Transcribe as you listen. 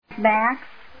Max,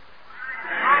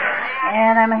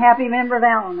 and I'm a happy member of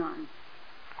Al-Anon.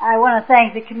 I want to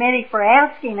thank the committee for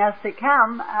asking us to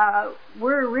come.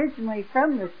 We're originally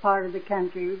from this part of the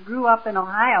country. We grew up in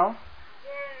Ohio,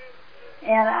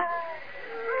 and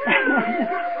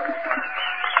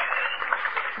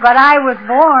but I was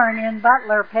born in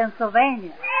Butler,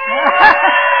 Pennsylvania.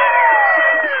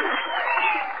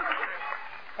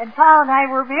 And Paul and I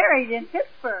were married in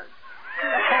Pittsburgh.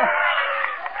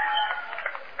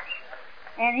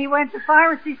 And he went to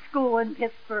pharmacy school in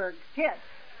Pittsburgh, Pitt.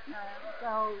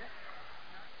 So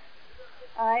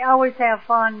I always have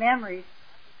fond memories,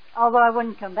 although I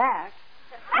wouldn't come back.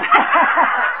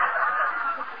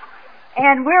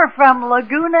 And we're from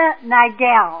Laguna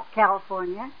Niguel,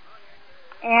 California.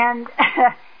 And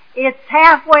it's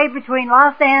halfway between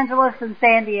Los Angeles and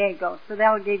San Diego, so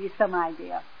that will give you some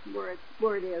idea where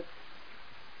it is.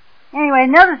 Anyway,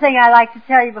 another thing I like to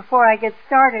tell you before I get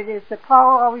started is that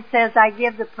Paul always says I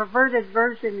give the perverted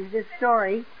version of his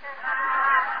story.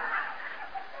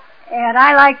 And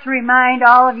I like to remind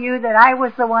all of you that I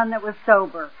was the one that was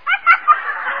sober.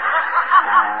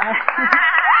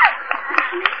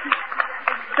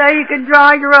 So you can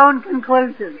draw your own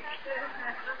conclusions.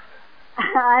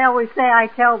 I always say I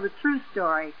tell the true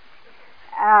story.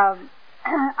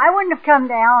 I wouldn't have come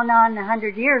to Al-Anon in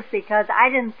 100 years because I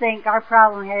didn't think our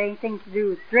problem had anything to do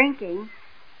with drinking.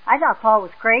 I thought Paul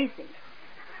was crazy.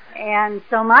 And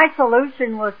so my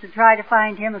solution was to try to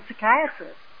find him a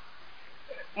psychiatrist.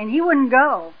 And he wouldn't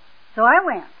go. So I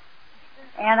went.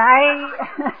 And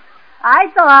I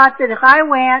thought that if I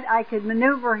went, I could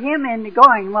maneuver him into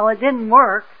going. Well, it didn't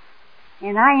work.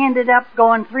 And I ended up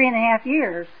going 3.5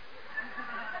 years.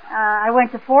 I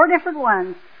went to 4 different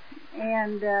ones.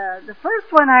 And the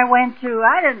first one I went to,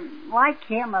 I didn't like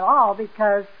him at all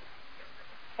because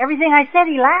everything I said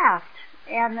he laughed.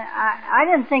 And I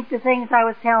didn't think the things I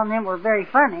was telling him were very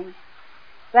funny.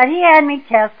 But he had me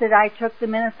tested. I took the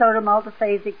Minnesota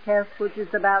Multiphasic test, which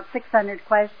is about 600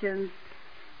 questions,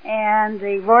 and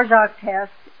the Rorschach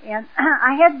test. And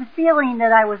I had the feeling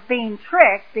that I was being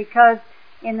tricked because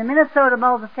in the Minnesota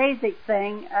Multiphasic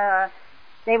thing,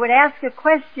 they would ask a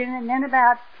question, and then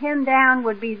about 10 down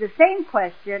would be the same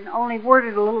question, only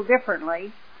worded a little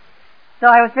differently. So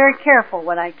I was very careful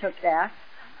when I took that.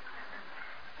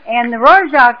 And the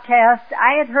Rorschach test,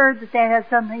 I had heard that had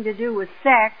something to do with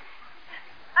sex,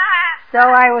 so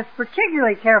I was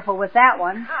particularly careful with that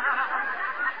one.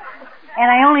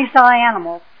 And I only saw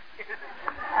animals.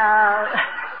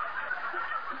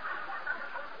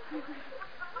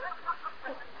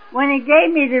 When he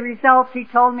gave me the results, he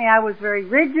told me I was very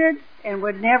rigid and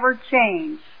would never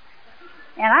change.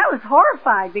 And I was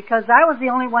horrified because I was the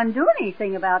only one doing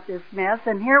anything about this mess,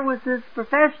 and here was this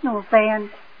professional saying,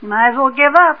 you might as well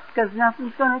give up because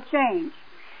nothing's going to change.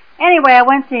 Anyway, I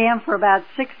went to him for about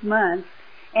 6 months,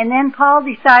 and then Paul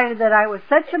decided that I was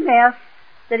such a mess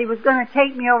that he was going to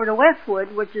take me over to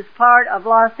Westwood, which is part of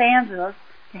Los Angeles,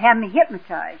 to have me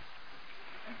hypnotized.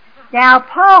 Now,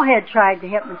 Paul had tried to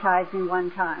hypnotize me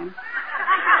one time.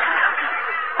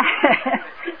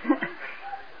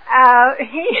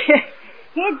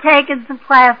 He had taken some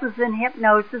classes in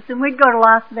hypnosis, and we'd go to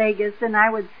Las Vegas, and I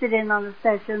would sit in on the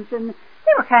sessions, and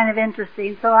they were kind of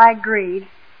interesting, so I agreed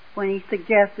when he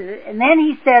suggested it. And then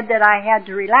he said that I had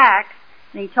to relax,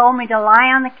 and he told me to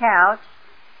lie on the couch,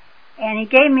 and he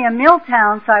gave me a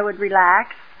Miltown so I would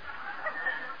relax,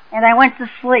 and I went to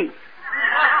sleep.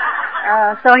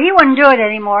 So he wouldn't do it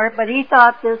anymore, but he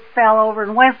thought this fellow over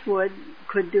in Westwood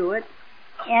could do it.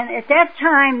 And at that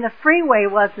time, the freeway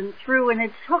wasn't through, and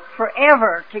it took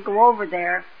forever to go over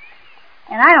there.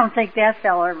 And I don't think that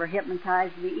fellow ever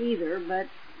hypnotized me either, but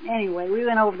anyway, we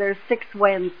went over there 6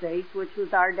 Wednesdays, which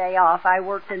was our day off. I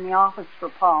worked in the office for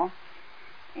Paul.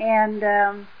 And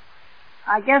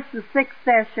I guess the 6th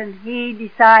session, he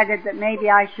decided that maybe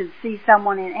I should see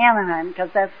someone in Anaheim,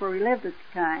 because that's where we lived at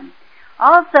the time.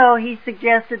 Also, he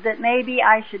suggested that maybe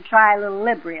I should try a little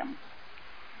Librium.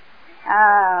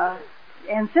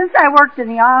 And since I worked in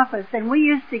the office, and we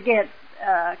used to get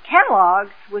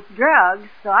catalogs with drugs,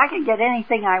 so I could get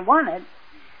anything I wanted,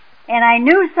 and I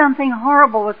knew something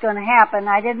horrible was going to happen.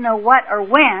 I didn't know what or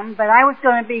when, but I was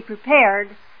going to be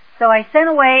prepared, so I sent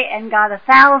away and got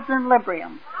 1,000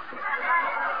 Librium.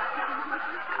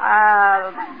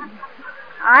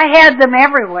 I had them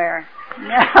everywhere.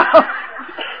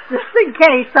 Just in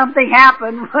case something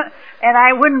happened and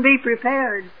I wouldn't be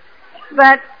prepared.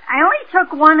 But I only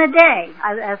took one a day.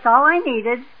 That's all I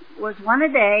needed was one a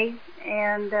day,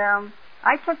 and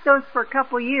I took those for a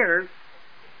couple years.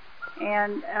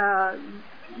 And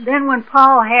then when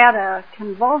Paul had a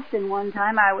convulsion one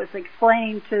time, I was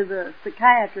explaining to the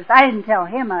psychiatrist. I didn't tell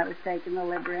him I was taking the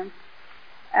Librium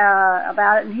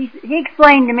about it, and he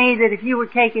explained to me that if you were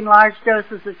taking large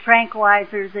doses of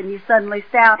tranquilizers and you suddenly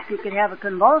stopped, you could have a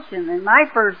convulsion. And my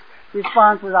first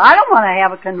response was, I don't want to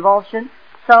have a convulsion,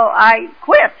 so I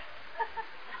quit.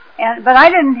 But I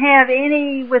didn't have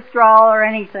any withdrawal or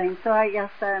anything, so I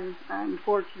guess I'm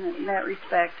fortunate in that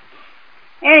respect.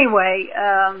 Anyway,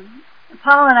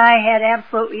 Paul and I had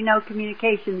absolutely no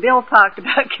communication. Bill talked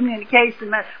about communication,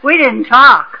 but we didn't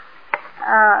talk,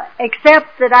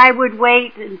 except that I would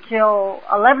wait until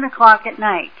 11 o'clock at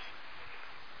night.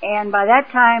 And by that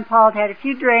time, Paul had had a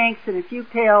few drinks and a few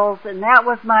pills, and that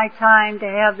was my time to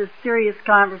have this serious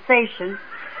conversation.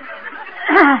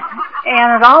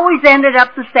 And it always ended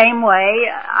up the same way.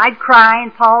 I'd cry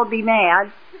and Paul would be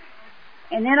mad.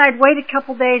 And then I'd wait a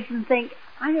couple days and think,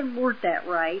 I didn't word that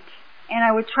right. And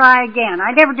I would try again.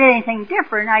 I never did anything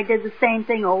different. I did the same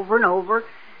thing over and over.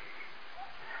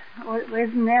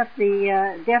 Isn't that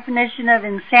the definition of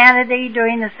insanity,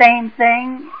 doing the same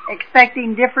thing,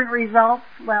 expecting different results?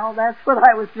 Well, that's what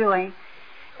I was doing.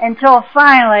 Until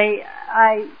finally,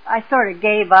 I sort of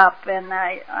gave up, and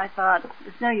I thought,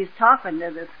 there's no use talking to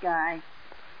this guy.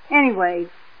 Anyway,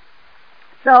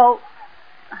 so,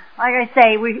 like I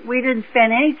say, we didn't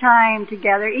spend any time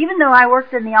together, even though I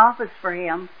worked in the office for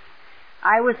him.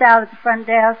 I was out at the front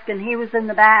desk, and he was in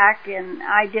the back, and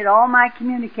I did all my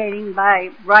communicating by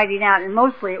writing out, and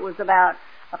mostly it was about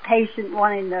a patient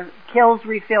wanting the pills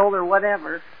refilled or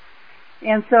whatever.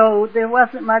 And so there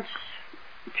wasn't much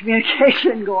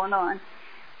communication going on.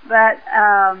 But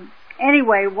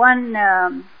anyway, one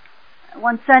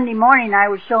Sunday morning I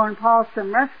was showing Paul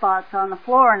some rust spots on the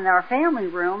floor in our family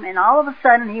room, and all of a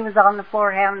sudden he was on the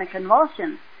floor having a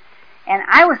convulsion. And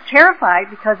I was terrified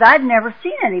because I'd never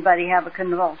seen anybody have a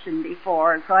convulsion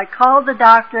before. And so I called the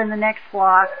doctor in the next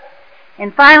block,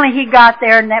 and finally he got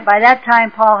there, and by that time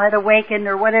Paul had awakened,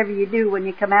 or whatever you do when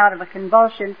you come out of a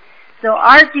convulsion. So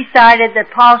Art decided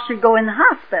that Paul should go in the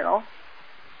hospital.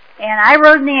 And I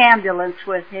rode in the ambulance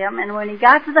with him, and when he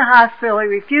got to the hospital, he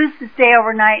refused to stay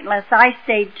overnight unless I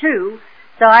stayed too,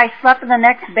 so I slept in the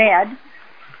next bed.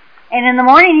 And in the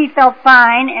morning he felt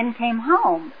fine and came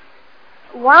home.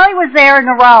 While he was there, a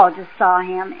neurologist saw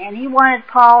him, and he wanted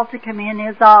Paul to come in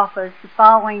his office the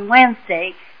following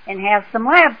Wednesday and have some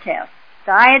lab tests.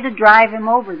 So I had to drive him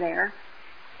over there.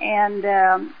 And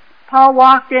Paul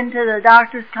walked into the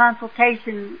doctor's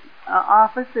consultation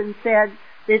office and said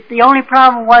that the only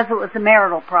problem was it was a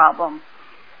marital problem.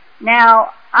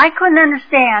 Now, I couldn't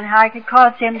understand how I could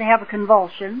cause him to have a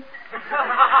convulsion.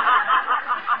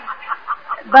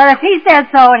 But if he said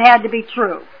so, it had to be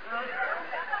true.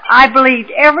 I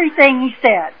believed everything he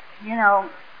said. You know,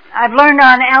 I've learned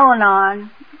on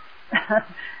Al-Anon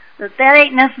that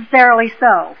ain't necessarily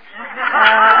so.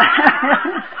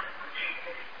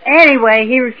 Anyway,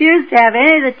 he refused to have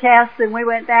any of the tests, and we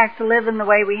went back to living the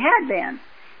way we had been.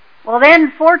 Well,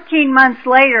 then 14 months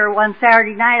later, one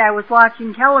Saturday night, I was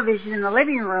watching television in the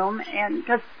living room, and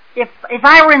because if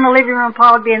I were in the living room,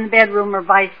 Paul would be in the bedroom, or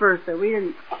vice versa. We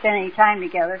didn't spend any time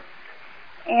together.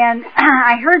 And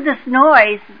I heard this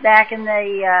noise back in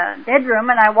the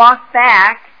bedroom, and I walked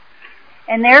back,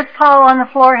 and there's Paul on the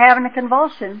floor having a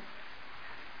convulsion.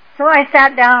 So I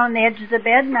sat down on the edge of the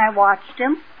bed, and I watched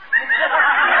him.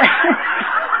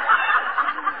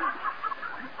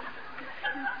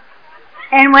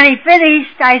 And when he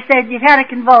finished, I said, "You've had a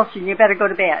convulsion, you better go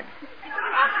to bed."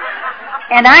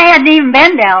 And I hadn't even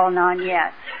been to Al-Anon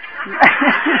yet.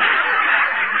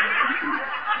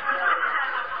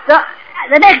 So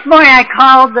the next morning I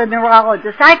called the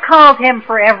neurologist. I called him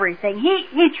for everything.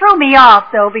 He threw me off,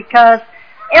 though, because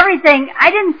everything,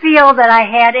 I didn't feel that I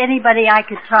had anybody I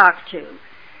could talk to.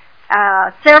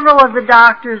 Several of the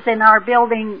doctors in our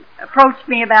building approached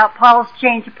me about Paul's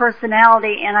change of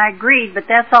personality, and I agreed, but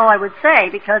that's all I would say,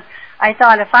 because I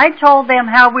thought if I told them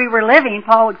how we were living,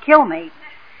 Paul would kill me.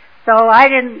 So I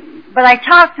didn't, but I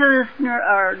talked to this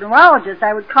neurologist.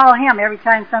 I would call him every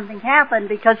time something happened,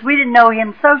 because we didn't know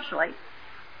him socially.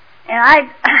 And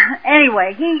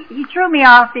anyway, he threw me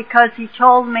off because he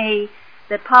told me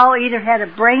that Paul either had a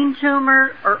brain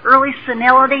tumor or early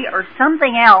senility or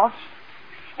something else.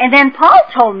 And then Paul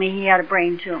told me he had a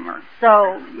brain tumor.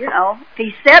 So, you know, if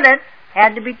he said it,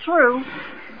 had to be true.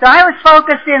 So I was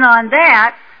focused in on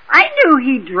that. I knew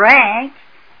he drank,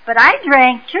 but I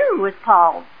drank too with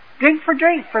Paul, drink for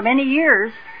drink for many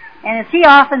years. And as he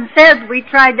often said, we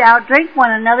tried to outdrink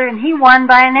one another, and he won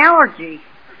by an allergy.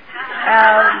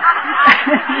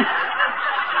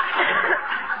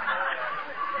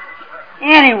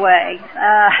 Anyway,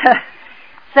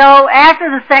 So after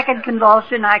the second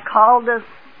convulsion, I called the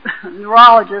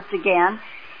neurologist again,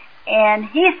 and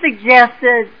he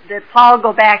suggested that Paul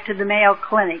go back to the Mayo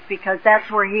Clinic because that's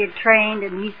where he had trained,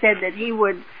 and he said that he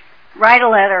would write a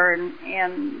letter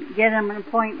and get him an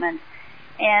appointment.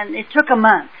 And it took a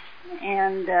month.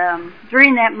 And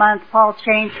during that month, Paul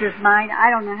changed his mind, I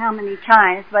don't know how many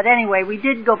times, but anyway, we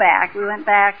did go back. We went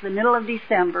back the middle of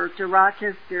December to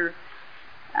Rochester,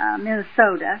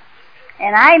 Minnesota.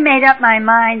 And I made up my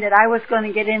mind that I was going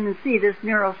to get in and see this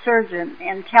neurosurgeon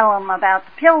and tell him about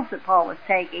the pills that Paul was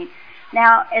taking.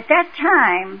 Now, at that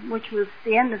time, which was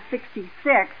the end of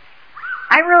 '66,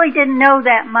 I really didn't know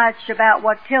that much about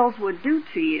what pills would do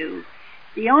to you.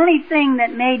 The only thing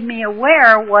that made me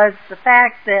aware was the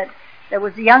fact that there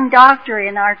was a young doctor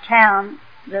in our town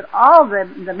that all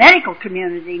the medical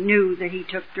community knew that he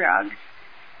took drugs.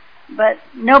 But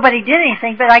nobody did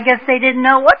anything, but I guess they didn't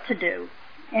know what to do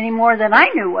any more than I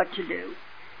knew what to do.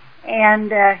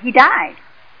 And he died.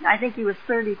 I think he was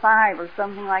 35 or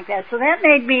something like that. So that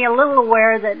made me a little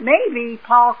aware that maybe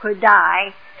Paul could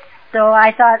die. So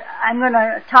I thought, I'm going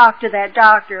to talk to that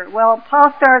doctor. Well,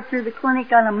 Paul started through the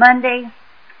clinic on a Monday,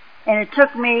 and it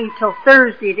took me till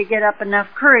Thursday to get up enough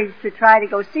courage to try to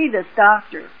go see this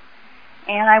doctor.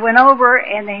 And I went over,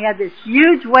 and they had this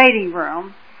huge waiting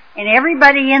room, and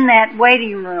everybody in that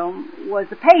waiting room was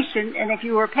a patient, and if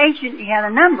you were a patient, you had a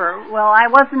number. Well, I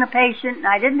wasn't a patient, and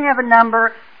I didn't have a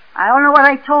number. I don't know what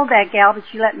I told that gal, but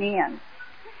she let me in.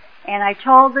 And I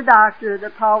told the doctor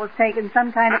that Paul was taking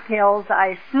some kind of pills.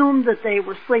 I assumed that they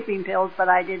were sleeping pills, but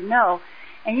I didn't know.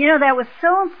 And you know, that was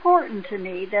so important to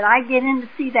me that I get in to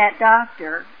see that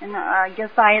doctor, and I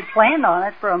guess I had planned on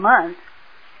it for a month.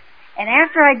 And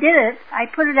after I did it, I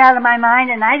put it out of my mind,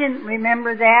 and I didn't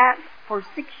remember that for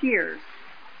 6 years.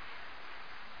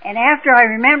 And after I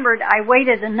remembered, I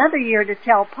waited another year to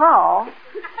tell Paul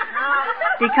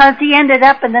because he ended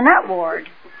up in the nut ward.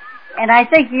 And I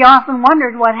think he often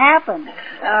wondered what happened.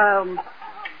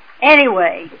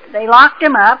 Anyway, they locked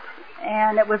him up,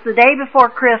 and it was the day before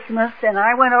Christmas, and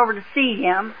I went over to see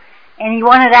him, and he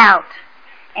wanted out.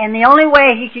 And the only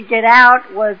way he could get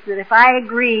out was that if I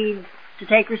agreed to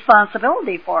take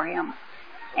responsibility for him.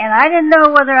 And I didn't know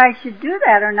whether I should do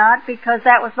that or not because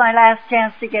that was my last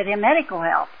chance to get him medical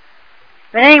help.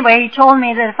 But anyway, he told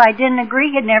me that if I didn't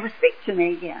agree, he'd never speak to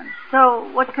me again. So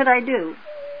what could I do?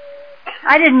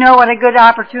 I didn't know what a good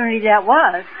opportunity that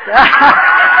was.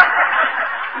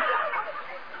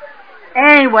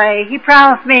 Anyway, he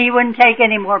promised me he wouldn't take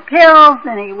any more pills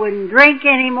and he wouldn't drink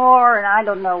anymore, and I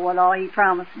don't know what all he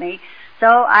promised me. So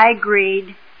I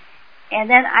agreed. And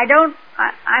then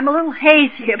I'm a little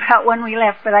hazy about when we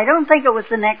left, but I don't think it was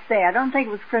the next day. I don't think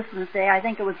it was Christmas Day. I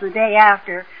think it was the day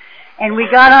after. And we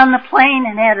got on the plane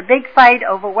and had a big fight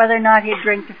over whether or not he'd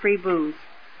drink the free booze.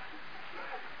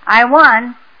 I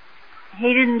won.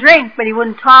 He didn't drink, but he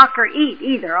wouldn't talk or eat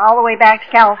either, all the way back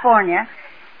to California.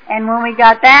 And when we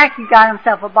got back, he got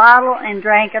himself a bottle and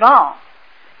drank it all.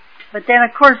 But then,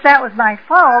 of course, that was my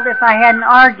fault if I hadn't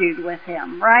argued with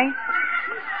him, right?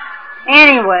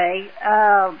 Anyway,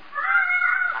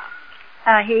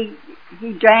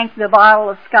 he drank the bottle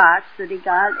of scotch that he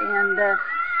got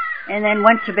and then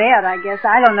went to bed, I guess.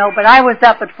 I don't know, but I was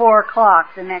up at 4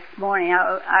 o'clock the next morning.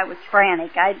 I was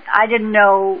frantic. I didn't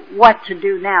know what to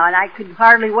do now, and I could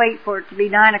hardly wait for it to be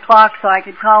 9 o'clock so I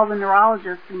could call the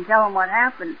neurologist and tell him what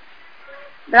happened.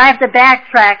 But I have to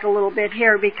backtrack a little bit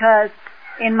here because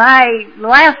in my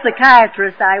last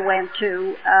psychiatrist I went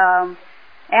to,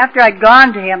 after I'd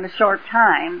gone to him a short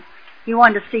time, he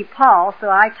wanted to see Paul, so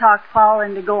I talked Paul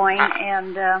into going,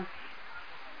 and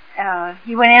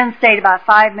he went in and stayed about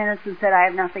 5 minutes and said, I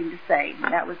have nothing to say.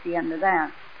 That was the end of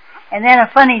that. And then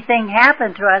a funny thing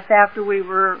happened to us after we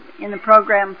were in the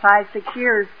program 5-6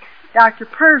 years. Dr.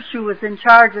 Persh, who was in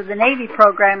charge of the Navy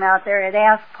program out there, had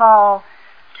asked Paul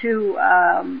to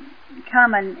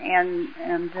come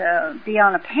and be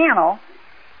on a panel.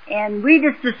 And we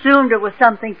just assumed it was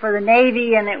something for the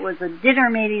Navy, and it was a dinner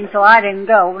meeting, so I didn't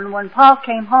go. And when Paul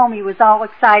came home, he was all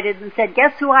excited and said,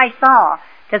 guess who I saw?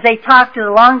 Because they talked to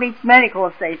the Long Beach Medical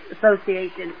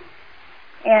Association.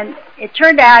 And it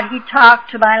turned out he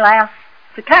talked to my last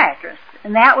psychiatrist,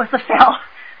 and that was the fellow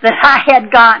that I had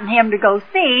gotten him to go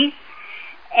see.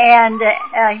 And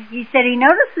he said he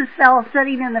noticed this fellow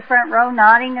sitting in the front row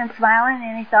nodding and smiling,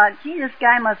 and he thought, gee, this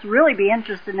guy must really be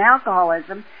interested in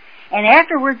alcoholism. And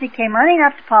afterwards he came running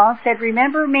up to Paul and said,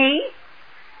 remember me?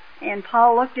 And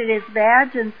Paul looked at his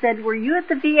badge and said, were you at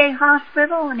the VA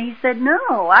hospital? And he said,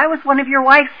 no, I was one of your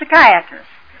wife's psychiatrists.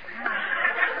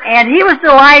 And he was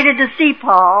delighted to see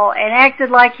Paul and acted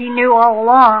like he knew all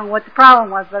along what the problem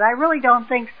was, but I really don't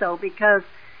think so, because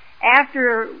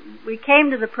after we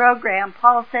came to the program,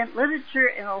 Paul sent literature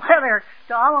in a letter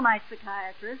to all of my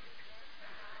psychiatrists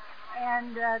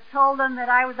and told them that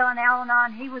I was on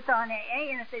Al-Anon, he was on AA,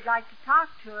 and if they'd like to talk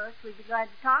to us, we'd be glad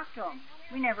to talk to them.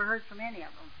 We never heard from any of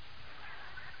them.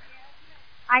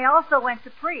 I also went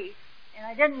to priests, and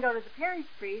I didn't go to the parish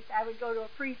priest. I would go to a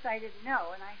priest I didn't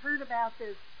know, and I heard about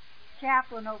this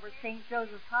chaplain over at St.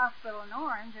 Joseph's Hospital in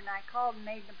Orange, and I called and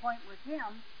made an appointment with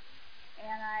him,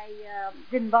 and I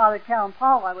didn't bother telling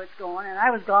Paul I was going, and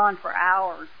I was gone for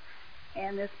hours.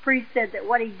 And this priest said that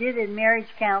what he did in marriage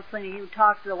counseling, he would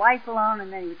talk to the wife alone,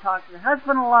 and then he would talk to the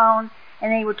husband alone,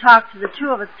 and then he would talk to the two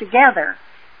of us together.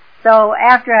 So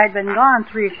after I'd been gone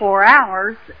 3 or 4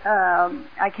 hours,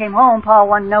 I came home. Paul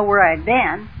wanted to know where I'd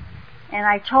been, and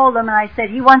I told him, and I said,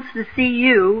 he wants to see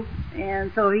you,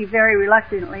 and so he very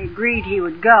reluctantly agreed he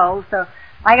would go. So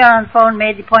I got on the phone and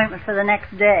made the appointment for the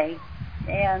next day,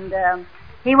 and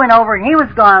he went over, and he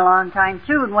was gone a long time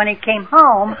too, and when he came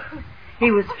home, he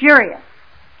was furious.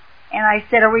 And I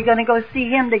said, are we going to go see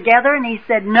him together? And he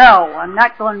said, no, I'm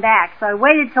not going back. So I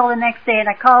waited till the next day, and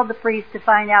I called the priest to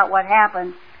find out what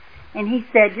happened. And he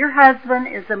said, your husband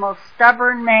is the most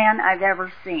stubborn man I've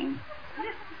ever seen.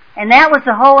 And that was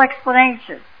the whole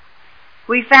explanation.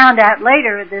 We found out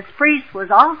later this priest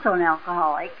was also an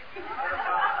alcoholic,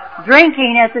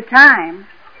 drinking at the time.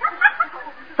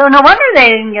 So no wonder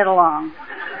they didn't get along.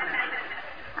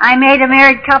 I made a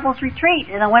married couples retreat,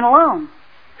 and I went alone.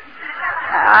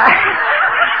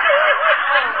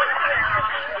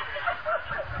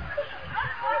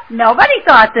 Nobody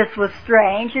thought this was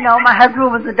strange. You know, my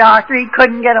husband was a doctor. He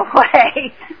couldn't get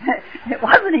away. It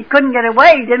wasn't he couldn't get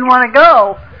away. He didn't want to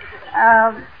go.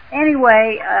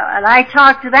 Anyway, and I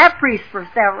talked to that priest for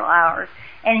several hours,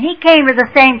 and he came to the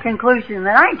same conclusion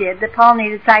that I did, that Paul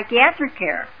needed psychiatric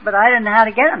care, but I didn't know how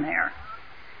to get him there.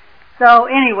 So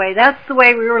anyway, that's the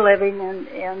way we were living,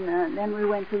 and then we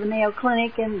went to the Mayo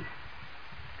Clinic. And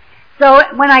so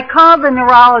when I called the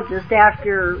neurologist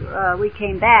after we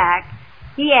came back,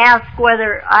 he asked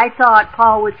whether I thought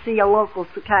Paul would see a local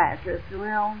psychiatrist.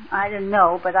 Well, I didn't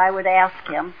know, but I would ask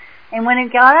him. And when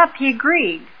it got up, he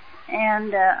agreed.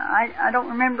 And I don't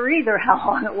remember either how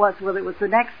long it was, whether it was the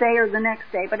next day or the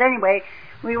next day. But anyway,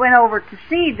 we went over to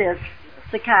see this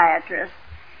psychiatrist.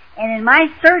 And in my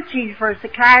searching for a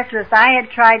psychiatrist, I had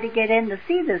tried to get in to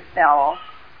see this fellow.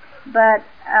 But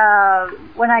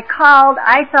when I called,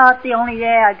 I thought the only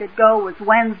day I could go was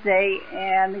Wednesday,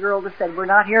 and the girl just said, we're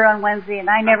not here on Wednesday, and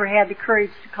I never had the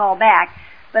courage to call back.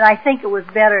 But I think it was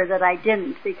better that I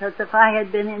didn't, because if I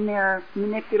had been in there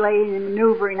manipulating and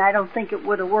maneuvering, I don't think it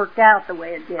would have worked out the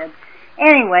way it did.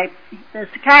 Anyway, the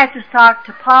psychiatrist talked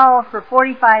to Paul for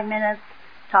 45 minutes,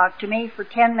 talked to me for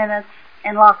 10 minutes,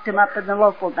 and locked him up in the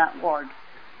local nut ward.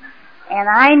 And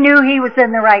I knew he was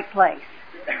in the right place.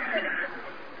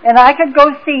 And I could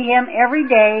go see him every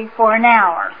day for an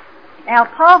hour. Now,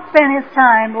 Paul spent his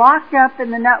time locked up in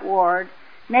the nut ward,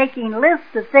 making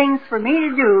lists of things for me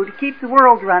to do to keep the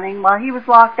world running while he was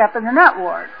locked up in the nut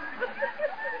ward.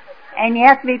 And you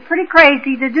have to be pretty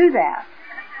crazy to do that.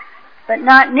 But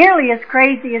not nearly as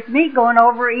crazy as me going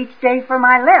over each day for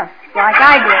my list, like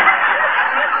I did.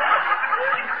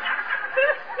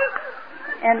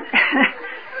 And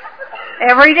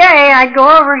every day I'd go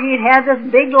over, he'd have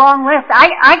this big long list.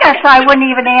 I guess I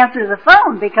wouldn't even answer the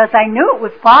phone because I knew it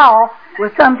was Paul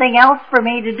with something else for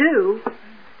me to do.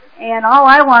 And all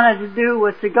I wanted to do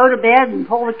was to go to bed and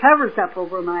pull the covers up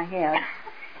over my head.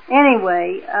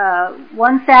 Anyway,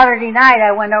 one Saturday night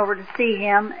I went over to see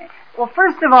him. Well,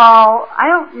 first of all, I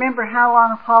don't remember how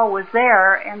long Paul was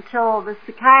there until the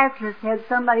psychiatrist had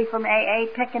somebody from AA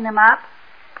picking him up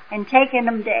and taking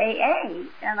them to AA.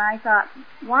 And I thought,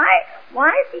 why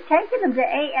is he taking them to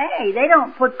AA? They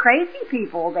don't put crazy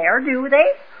people there, do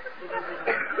they?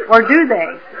 Or do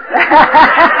they?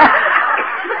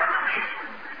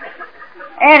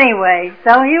 Anyway,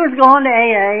 so he was going to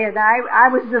AA, and I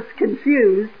was just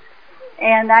confused.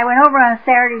 And I went over on a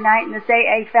Saturday night, and this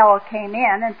AA fellow came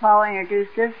in, and Paul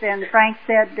introduced us, and Frank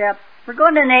said, we're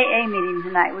going to an AA meeting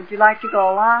tonight. Would you like to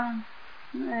go along?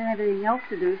 I didn't have anything else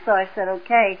to do, so I said,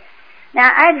 okay.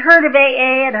 Now, I'd heard of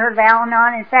AA, I'd heard of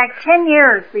Al-Anon. In fact, 10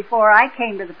 years before I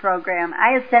came to the program,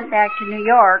 I had sent back to New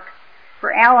York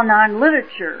for Al-Anon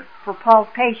literature for Paul's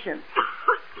patients.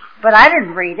 But I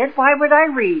didn't read it. Why would I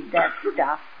read that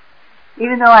stuff?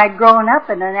 Even though I'd grown up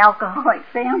in an alcoholic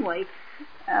family.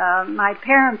 My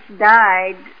parents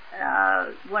died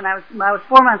when I was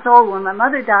 4 months old when my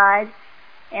mother died.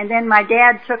 And then my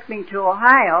dad took me to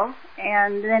Ohio,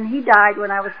 and then he died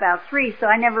when I was about 3, so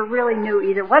I never really knew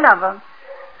either one of them.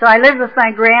 So I lived with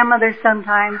my grandmother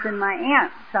sometimes and my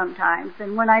aunt sometimes.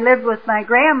 And when I lived with my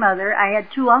grandmother, I had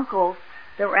 2 uncles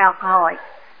that were alcoholics.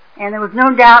 And there was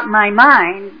no doubt in my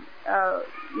mind,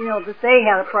 that they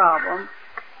had a problem.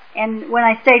 And when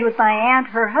I stayed with my aunt,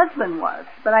 her husband was.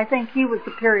 But I think he was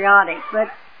the periodic. But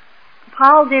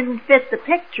Paul didn't fit the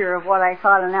picture of what I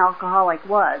thought an alcoholic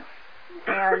was.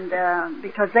 And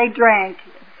because they drank,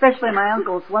 especially my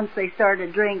uncles, once they started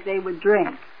to drink, they would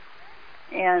drink.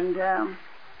 And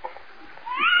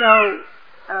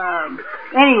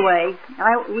anyway,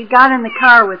 we got in the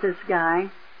car with this guy,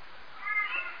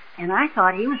 and I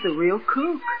thought he was a real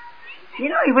kook. He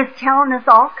was telling us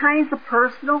all kinds of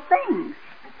personal things.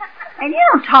 And you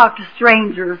don't talk to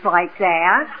strangers like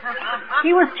that.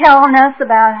 He was telling us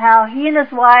about how he and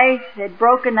his wife had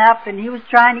broken up and he was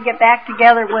trying to get back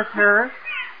together with her.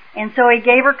 And so he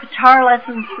gave her guitar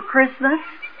lessons for Christmas.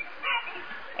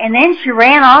 And then she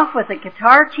ran off with a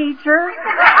guitar teacher.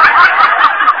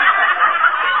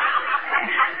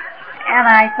 And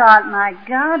I thought, my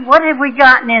God, what have we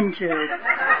gotten into?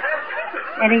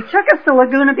 And he took us to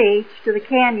Laguna Beach, to the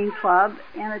Canyon Club,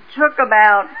 and it took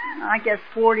about,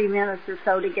 40 minutes or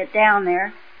so to get down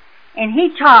there. And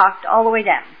he talked all the way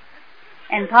down.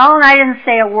 And Paul and I didn't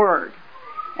say a word.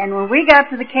 And when we got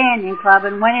to the Canyon Club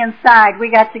and went inside, we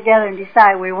got together and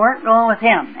decided we weren't going with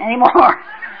him anymore.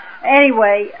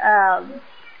 Anyway,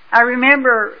 I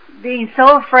remember being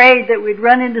so afraid that we'd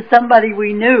run into somebody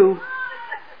we knew.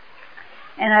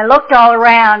 And I looked all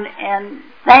around, and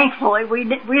thankfully we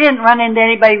didn't run into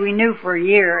anybody we knew for a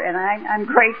year, and I'm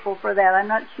grateful for that. I'm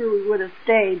not sure we would have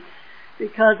stayed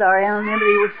because our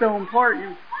anonymity was so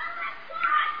important.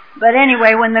 But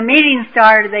anyway, when the meeting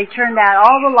started, they turned out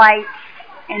all the lights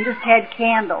and just had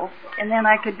candles, and then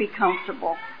I could be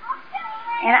comfortable.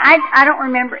 And I don't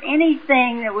remember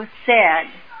anything that was said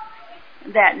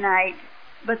that night,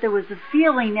 but there was a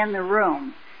feeling in the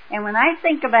room. And when I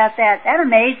think about that, that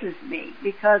amazes me,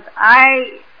 because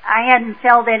I hadn't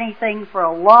felt anything for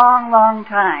a long, long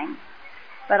time.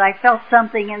 But I felt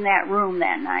something in that room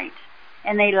that night.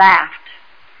 And they laughed.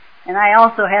 And I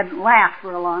also hadn't laughed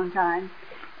for a long time.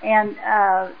 And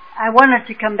I wanted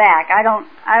to come back. I don't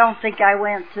think I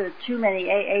went to too many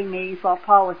AA meetings while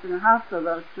Paul was in the hospital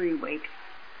those 3 weeks.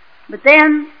 But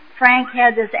then Frank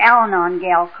had this Al-Anon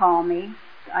gal call me,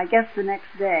 I guess the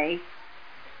next day,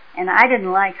 and I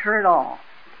didn't like her at all.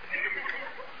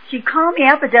 She called me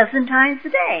up 12 times a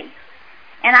day.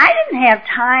 And I didn't have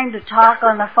time to talk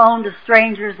on the phone to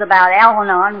strangers about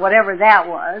Al-Anon, whatever that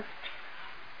was.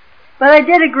 But I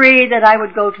did agree that I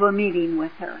would go to a meeting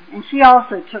with her. And she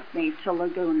also took me to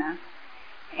Laguna.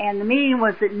 And the meeting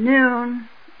was at noon,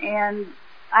 and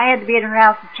I had to be at her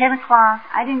house at 10 o'clock.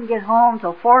 I didn't get home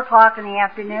till 4 o'clock in the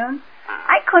afternoon.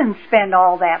 I couldn't spend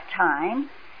all that time.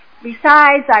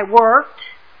 Besides, I worked,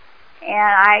 and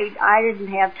I didn't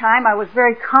have time. I was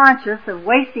very conscious of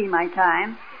wasting my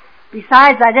time.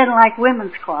 Besides, I didn't like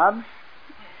women's clubs.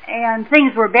 And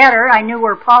things were better. I knew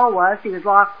where Paul was. He was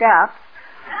locked up.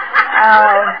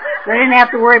 So I didn't have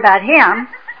to worry about him.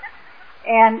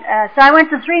 And so I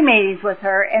went to 3 meetings with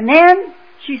her. And then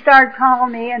she started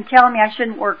calling me and telling me I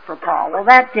shouldn't work for Paul. Well,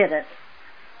 that did it.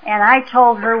 And I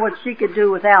told her what she could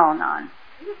do with Al-Anon.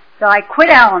 So I quit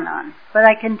Al-Anon. But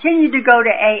I continued to go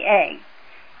to AA.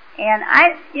 And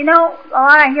I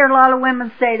hear a lot of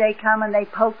women say they come and they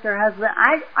poke their husband.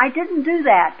 I didn't do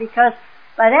that, because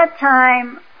by that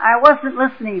time I wasn't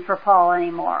listening for Paul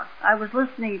anymore. I was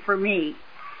listening for me.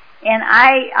 And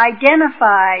I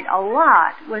identified a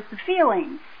lot with the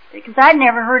feelings, because I'd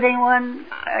never heard anyone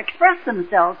express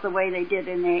themselves the way they did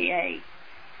in AA.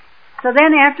 So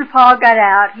then after Paul got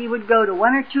out, he would go to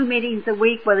 1 or 2 meetings a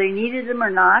week, whether he needed them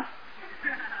or not.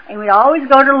 And we'd always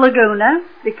go to Laguna,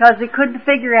 because we couldn't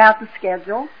figure out the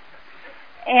schedule.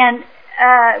 And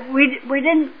we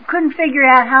couldn't figure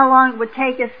out how long it would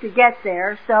take us to get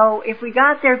there. So if we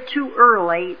got there too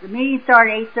early, the meeting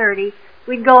started at 8:30,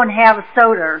 we'd go and have a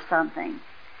soda or something.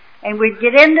 And we'd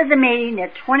get into the meeting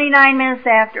at 29 minutes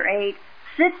after 8,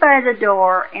 sit by the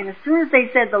door, and as soon as they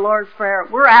said the Lord's Prayer,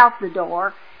 we're out the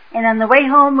door. And on the way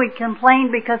home, we'd complain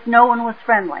because no one was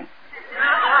friendly.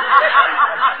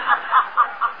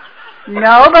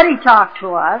 Nobody talked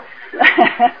to us.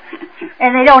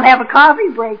 And they don't have a coffee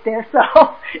break there, so,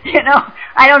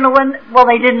 I don't know when, well,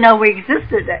 they didn't know we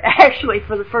existed, actually,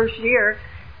 for the first year.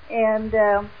 And,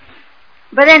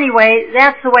 but anyway,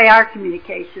 that's the way our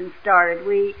communication started.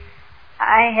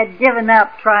 I had given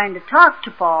up trying to talk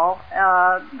to Paul,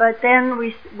 but then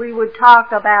we would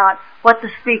talk about what the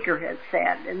speaker had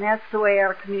said, and that's the way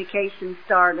our communication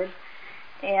started.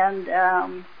 And,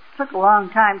 took a long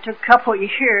time, took a couple of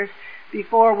years,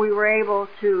 before we were able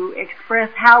to express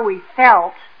how we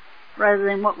felt rather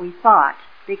than what we thought.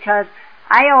 Because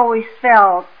I always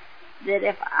felt that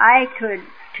if I could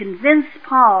convince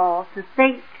Paul to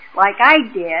think like I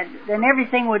did, then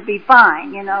everything would be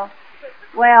fine, you know.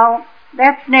 Well,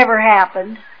 that's never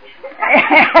happened.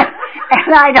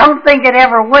 And I don't think it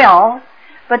ever will.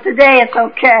 But today it's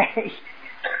okay.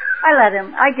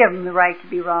 I give him the right to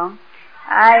be wrong.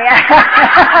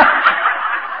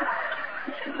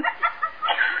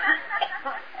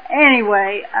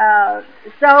 Anyway,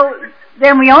 so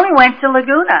then we only went to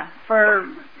Laguna for,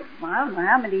 well, I don't know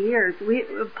how many years.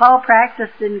 Paul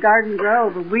practiced in Garden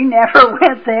Grove, and we never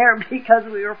went there because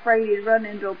we were afraid he'd run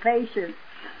into a patient.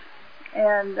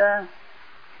 And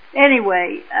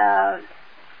anyway,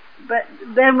 but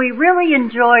then we really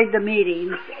enjoyed the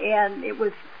meetings, and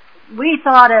we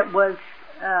thought it was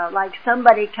like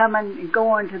somebody coming and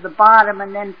going to the bottom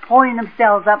and then pulling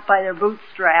themselves up by their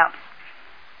bootstraps.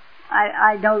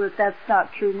 I know that that's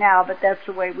not true now, but that's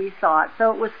the way we saw it.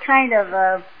 So it was kind of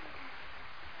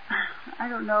I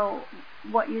don't know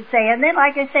what you'd say. And then,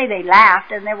 like I say, they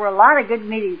laughed, and there were a lot of good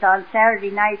meetings. On Saturday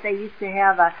night, they used to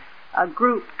have a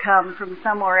group come from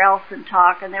somewhere else and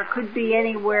talk, and there could be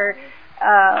anywhere.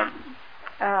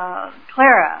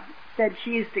 Clara said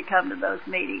she used to come to those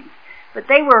meetings. But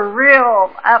they were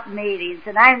real up meetings,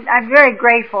 and I'm very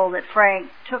grateful that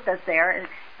Frank took us there.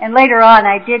 And later on,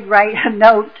 I did write a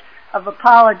note of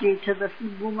apology to the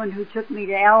woman who took me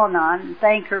to Al-Anon and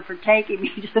thank her for taking me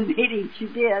to the meeting she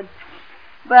did.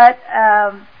 But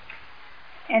and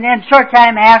then a short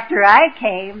time after I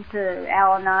came to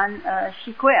Al-Anon,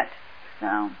 she quit.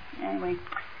 So anyway,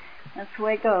 that's the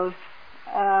way it goes.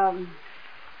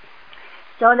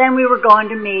 So then we were going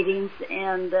to meetings,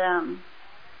 and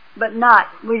but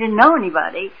we didn't know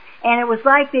anybody, and it was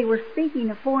like they were speaking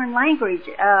a foreign language.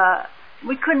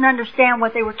 We couldn't understand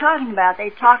what they were talking about. They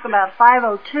talked about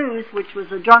 502s, which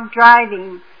was a drunk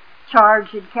driving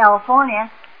charge in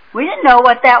California. We didn't know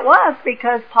what that was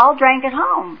because Paul drank at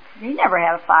home. He never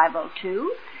had a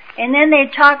 502. And then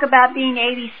they'd talk about being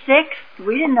 86.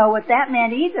 We didn't know what that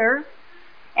meant either.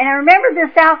 And I remember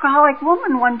this alcoholic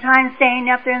woman one time standing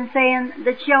up there and saying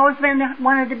that she always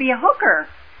wanted to be a hooker.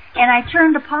 And I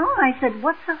turned to Paul and I said,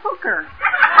 "What's a hooker?"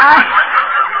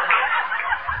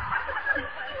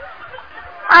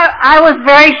 I was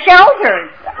very sheltered.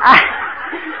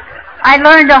 I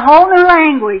learned a whole new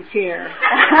language here.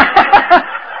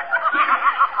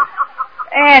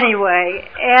 Anyway,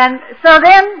 and so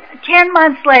then 10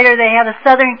 months later they had a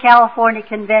Southern California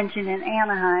convention in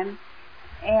Anaheim,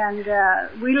 and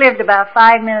we lived about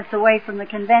 5 minutes away from the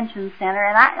convention center,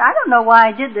 and I don't know why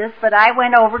I did this, but I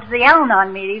went over to the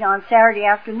Al-Anon meeting on Saturday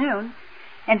afternoon,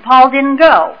 and Paul didn't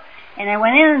go. And I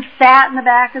went in and sat in the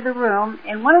back of the room,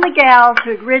 and one of the gals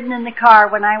who had ridden in the car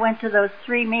when I went to those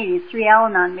 3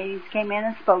 Al-Anon meetings, came in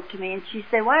and spoke to me, and she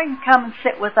said, "Why don't you come and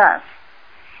sit with us?"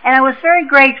 And I was very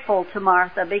grateful to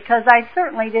Martha because I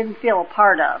certainly didn't feel a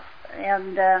part of.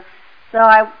 And so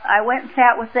I went and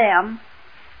sat with them,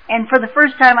 and for the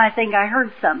first time I think I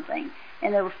heard something.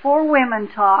 And there were 4 women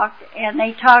talked, and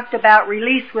they talked about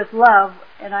release with love,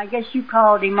 and I guess you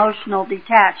call it emotional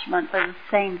detachment, but it's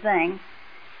the same thing.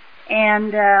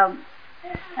 And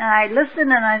I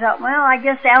listened and I thought, well, I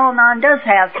guess Al-Anon does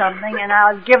have something, and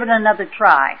I'll give it another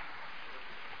try.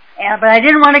 But I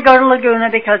didn't want to go to Laguna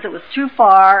because it was too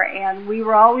far, and we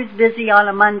were always busy on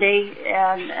a Monday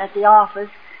and at the office.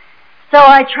 So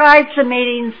I tried some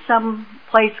meetings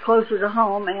someplace closer to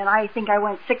home, and I think I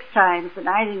went 6 times, and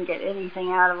I didn't get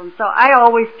anything out of them. So I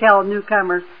always tell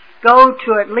newcomers, go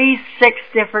to at least 6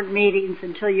 different meetings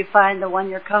until you find the one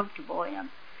you're comfortable in.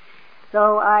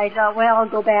 So I thought, well, I'll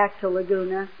go back to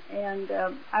Laguna, and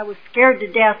I was scared to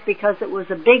death because it was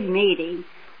a big meeting.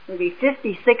 There'd be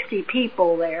 50, 60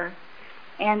 people there,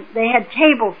 and they had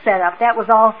tables set up. That was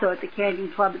also at the Canyon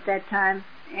Club at that time,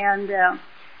 and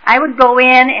I would go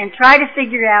in and try to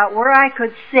figure out where I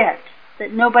could sit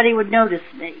that nobody would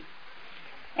notice me.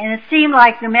 And it seemed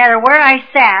like no matter where I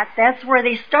sat, that's where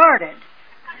they started.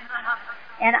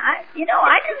 And I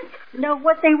didn't know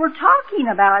what they were talking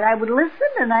about. I would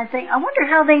listen and I'd think, I wonder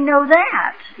how they know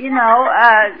that,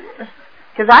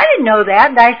 because I didn't know that,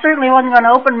 and I certainly wasn't going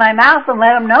to open my mouth and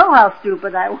let them know how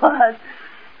stupid I was.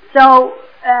 So,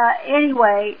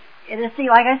 anyway, it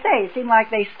seemed like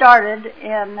they started,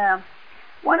 and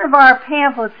one of our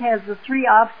pamphlets has the 3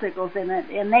 obstacles in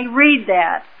it, and they read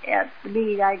that at the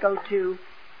meeting I go to,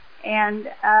 and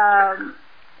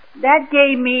that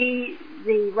gave me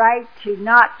the right to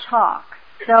not talk.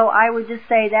 So I would just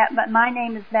say that, but my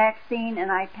name is Maxine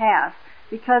and I pass.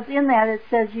 Because in that it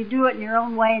says you do it in your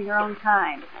own way in your own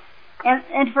time.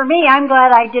 And for me, I'm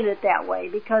glad I did it that way,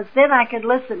 because then I could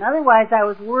listen. Otherwise, I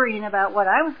was worrying about what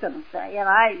I was going to say, and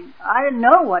I didn't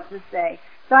know what to say.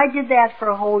 So I did that for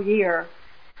a whole year.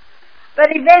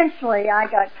 But eventually, I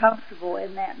got comfortable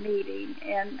in that meeting,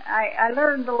 and I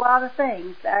learned a lot of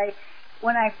things.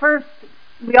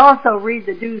 We also read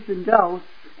the do's and don'ts,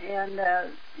 and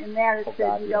in that it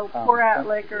said you don't pour out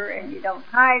liquor and you don't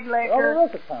hide liquor. Well, there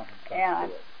is a common sense and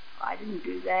to it. I didn't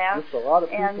do that. Just a lot of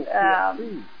people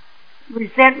and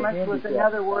resentment was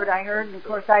another word I heard, and of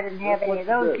course I didn't have any of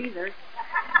those either.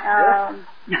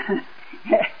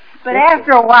 But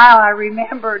after a while, I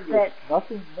remembered that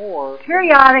nothing more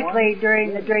periodically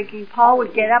during the drinking, Paul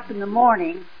would get up in the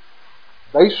morning.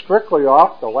 They strictly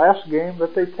off the last game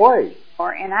that they played.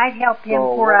 And I'd help him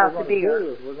pour out the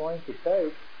beer. We're going to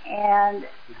take. And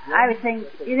I would think,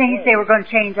 he'd say we're going to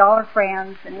change all our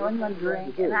friends, and he wasn't going to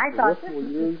drink. And I thought, this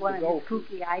is just one of his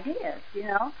kooky ideas,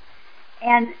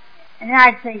 And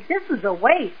I'd think, this is a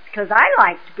waste, because I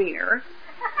liked beer.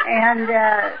 And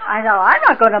I thought, I'm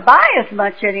not going to buy as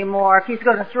much anymore if he's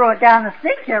going to throw it down the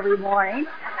sink every morning.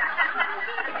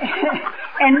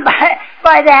 And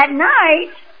by that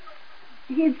night,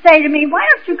 he'd say to me, why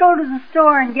don't you go to the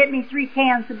store and get me 3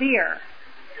 cans of beer?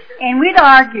 And we'd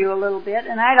argue a little bit,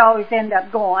 and I'd always end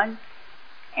up going.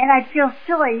 And I'd feel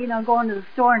silly, going to the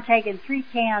store and taking 3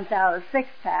 cans out of a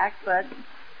 6-pack, but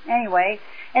anyway.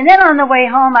 And then on the way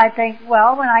home, I'd think,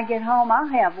 well, when I get home, I'll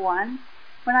have one.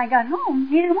 When I got home,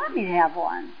 he didn't want me to have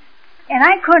one. And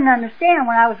I couldn't understand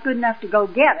when I was good enough to go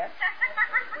get it.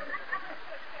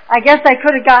 I guess I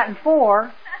could have gotten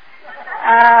 4.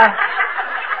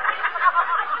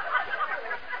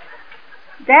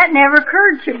 That never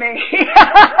occurred to me.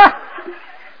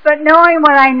 But knowing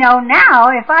what I know now,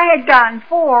 if I had gotten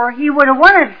 4, he would have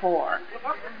wanted 4.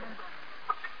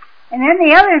 And then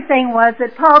the other thing was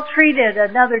that Paul treated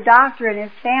another doctor in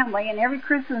his family, and every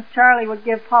Christmas Charlie would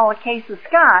give Paul a case of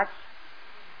scotch,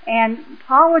 and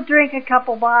Paul would drink a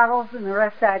couple bottles and the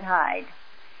rest I'd hide.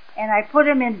 And I put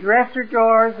him in dresser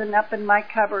drawers and up in my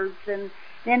cupboards, and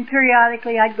then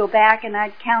periodically I'd go back and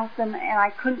I'd count them, and I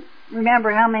couldn't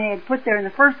remember how many I'd put there in the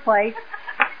first place.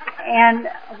 And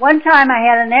one time I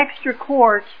had an extra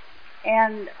quart,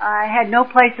 and I had no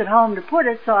place at home to put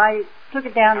it, so I took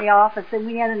it down to the office, and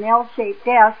we had an L-shaped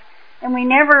desk, and we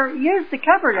never used the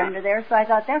cupboard under there, so I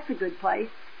thought that's a good place.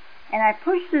 And I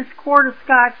pushed this quart of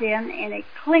scotch in, and it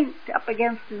clinked up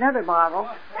against another bottle.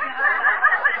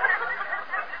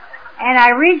 And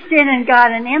I reached in and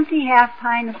got an empty half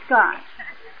pint of scotch.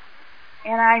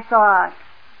 And I thought,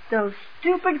 those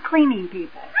stupid cleaning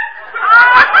people.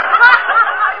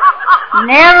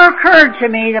 Never occurred to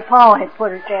me that Paul had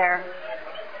put it there.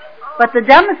 But the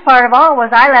dumbest part of all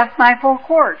was I left my full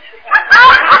quart.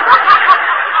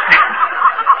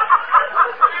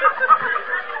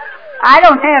 I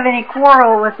don't have any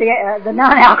quarrel with the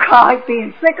non-alcoholic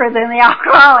being sicker than the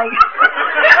alcoholic.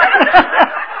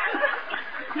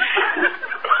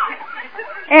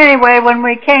 Anyway, when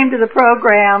we came to the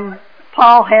program,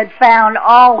 Paul had found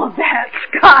all of that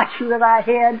scotch that I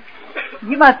had.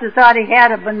 He must have thought he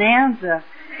had a bonanza.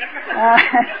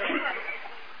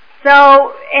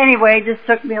 So anyway, it just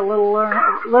took me a little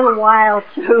while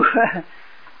to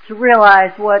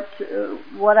realize what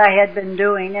I had been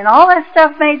doing, and all that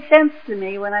stuff made sense to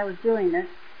me when I was doing it.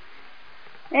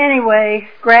 Anyway,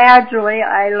 gradually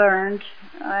I learned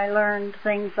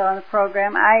things on the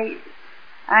program. I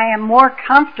am more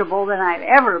comfortable than I've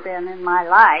ever been in my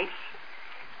life.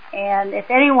 And if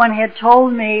anyone had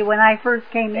told me when I first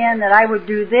came in that I would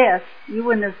do this, you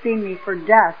wouldn't have seen me for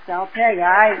dust, I'll tell you.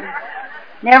 I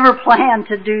never planned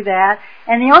to do that.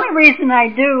 And the only reason I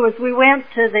do is we went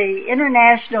to the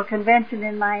International Convention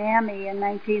in Miami in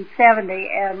 1970,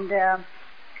 and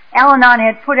Al-Anon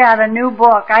had put out a new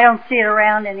book. I don't see it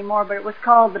around anymore, but it was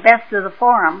called The Best of the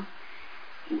Forum.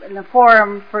 And the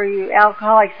Forum, for you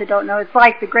alcoholics that don't know, it's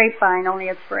like the Grapevine, only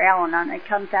it's for Al-Anon. It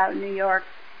comes out in New York.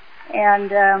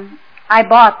 And I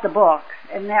bought the book,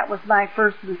 and that was my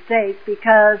first mistake,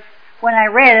 because when I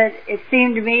read it, it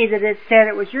seemed to me that it said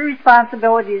it was your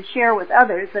responsibility to share with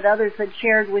others, that others had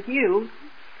shared with you.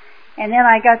 And then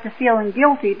I got to feeling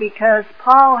guilty because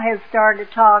Paul had started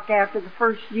to talk after the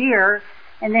first year,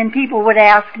 and then people would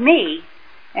ask me,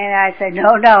 and I'd say,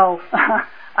 no,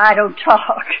 I don't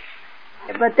talk.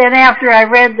 But then after I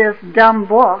read this dumb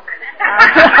book,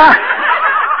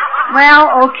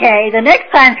 well, okay, the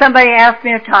next time somebody asks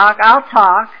me to talk, I'll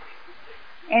talk.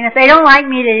 And if they don't like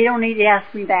me, they don't need to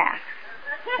ask me back.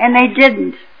 And they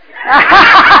didn't.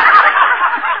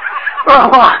 For a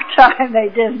long time, they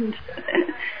didn't.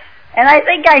 And I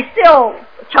think I still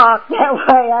talk that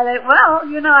way. I think, well,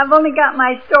 I've only got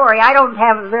my story. I don't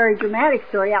have a very dramatic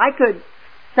story. I could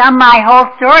sum my whole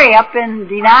story up in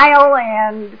denial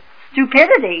and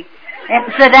stupidity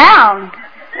and sit down.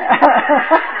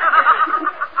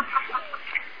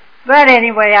 But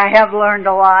anyway, I have learned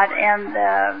a lot,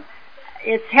 and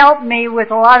it's helped me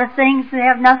with a lot of things that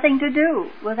have nothing to do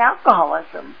with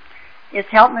alcoholism. It's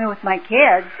helped me with my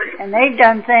kids, and they've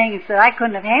done things that I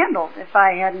couldn't have handled if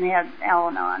I hadn't had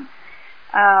Al-Anon.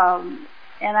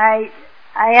 And I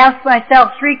ask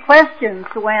myself 3 questions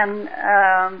when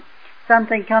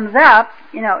something comes up.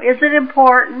 Is it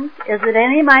important? Is it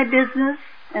any of my business?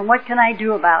 And what can I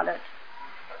do about it?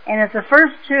 And if the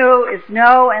first 2 is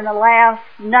no, and the last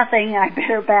nothing, I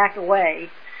better back away.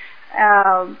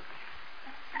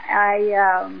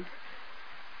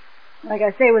 Like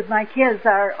I say, with my kids,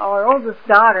 our oldest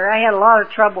daughter, I had a lot of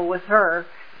trouble with her,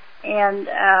 and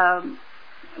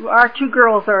our 2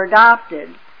 girls are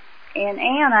adopted. And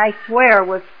Anne, I swear,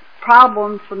 was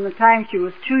problems from the time she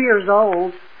was 2 years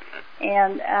old.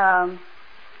 And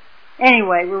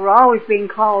anyway, we were always being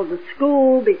called to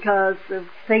school because of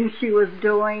things she was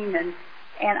doing, and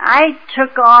I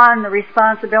took on the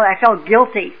responsibility. I felt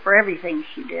guilty for everything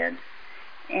she did.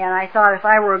 And I thought if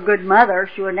I were a good mother,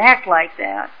 she wouldn't act like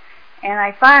that. And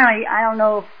I finally, I don't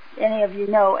know if any of you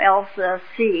know Elsa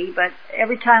C., but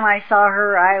every time I saw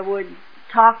her, I would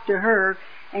talk to her,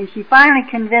 and she finally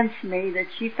convinced me that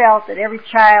she felt that every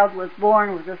child was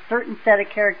born with a certain set of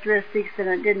characteristics and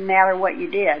it didn't matter what you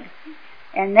did.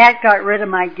 And that got rid of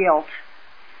my guilt.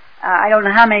 I don't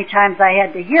know how many times I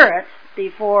had to hear it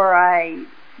before I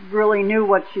really knew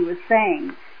what she was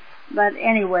saying. But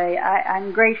anyway,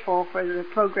 I'm grateful for the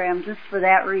program just for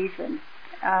that reason.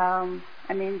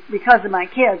 Because of my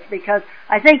kids, because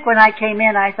I think when I came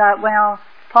in, I thought, well,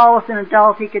 Paul was an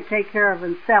adult, he could take care of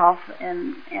himself,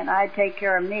 and I'd take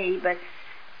care of me, but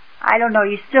I don't know,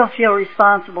 you still feel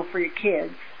responsible for your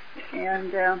kids.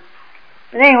 And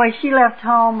but anyway, she left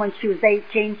home when she was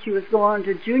 18. She was going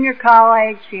to junior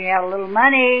college, she had a little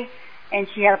money, and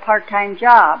she had a part-time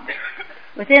job.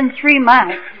 Within 3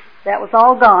 months, that was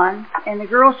all gone, and the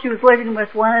girl she was living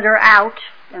with wanted her out,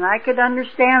 and I could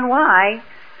understand why,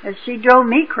 as she drove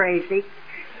me crazy.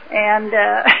 And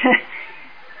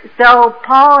so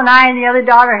Paul and I and the other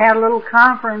daughter had a little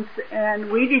conference, and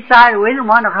we decided we didn't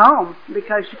want her home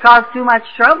because she caused too much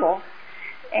trouble.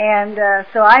 And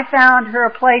so I found her a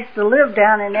place to live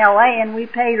down in L.A., and we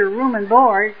paid her room and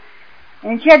board.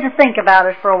 And she had to think about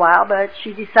it for a while, but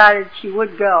she decided she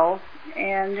would go.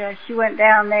 And she went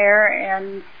down there,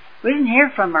 and we didn't hear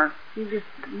from her. She just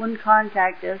wouldn't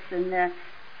contact us. And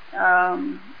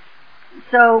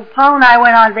so Paul and I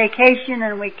went on vacation,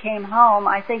 and we came home.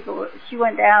 I think she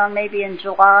went down maybe in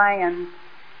July, and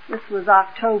this was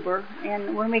October.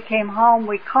 And when we came home,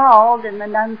 we called, and the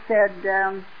nun said,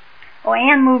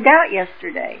 Anne moved out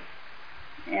yesterday.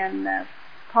 And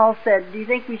Paul said, do you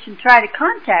think we should try to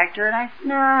contact her? And I said,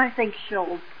 no, I think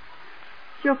she'll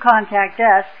contact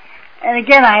us. And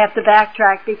again, I have to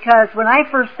backtrack, because when I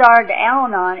first started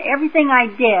Al-Anon, everything I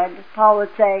did, Paul would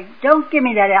say, don't give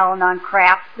me that Al-Anon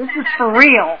crap. This is for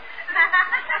real.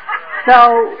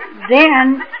 So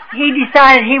then he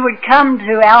decided he would come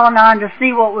to Al-Anon to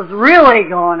see what was really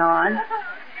going on.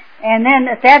 And then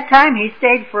at that time, he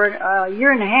stayed for a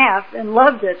year and a half and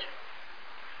loved it.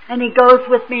 And he goes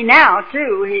with me now,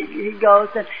 too. He goes,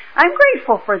 and I'm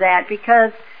grateful for that,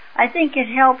 because I think it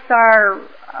helps our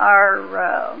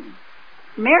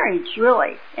marriage,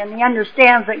 really. And he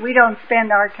understands that we don't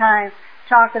spend our time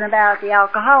talking about the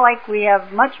alcoholic. We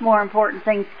have much more important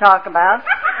things to talk about.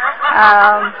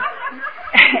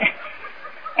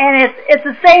 And it's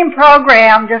the same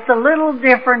program, just a little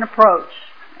different approach.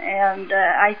 And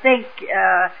I think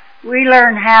we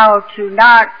learn how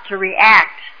not to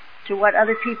react to what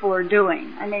other people are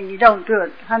doing. I mean, you don't do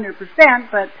it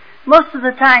 100%, but most of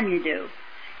the time you do.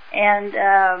 And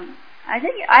I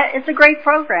think it's a great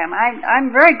program.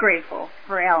 I'm very grateful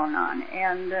for Al-Anon.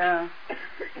 And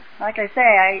like I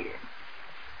say,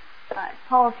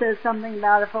 Paul says something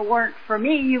about if it weren't for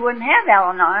me, you wouldn't have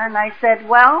Al-Anon. And I said,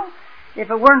 well, if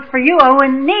it weren't for you, I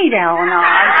wouldn't need Al-Anon.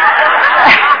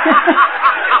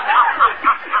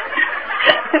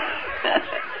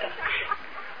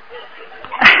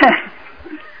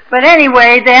 But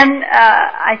anyway, then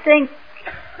I think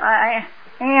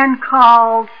Anne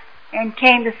called and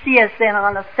came to see us then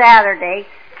on a Saturday,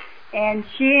 and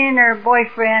she and her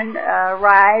boyfriend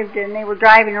arrived, and they were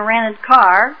driving a rented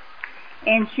car,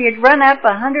 and she had run up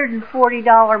a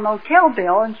 $140 motel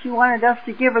bill, and she wanted us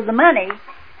to give her the money.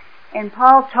 And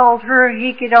Paul told her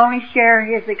he could only share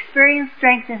his experience,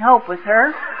 strength, and hope with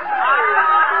her.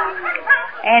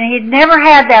 And he'd never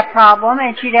had that problem,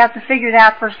 and she'd have to figure it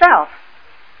out for herself.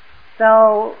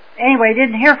 So, anyway,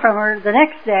 didn't hear from her the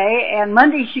next day, and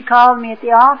Monday she called me at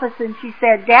the office and she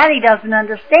said, Daddy doesn't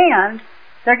understand.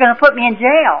 They're going to put me in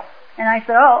jail. And I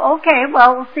said, oh, okay,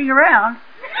 well, we'll see you around.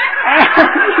 And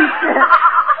she said,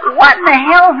 what in the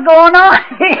hell's going on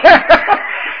here?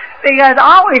 Because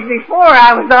always before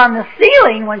I was on the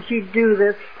ceiling when she'd do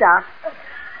this stuff.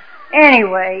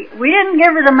 Anyway, we didn't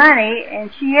give her the money,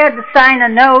 and she had to sign a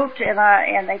note,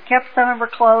 and they kept some of her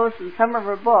clothes and some of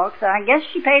her books, and I guess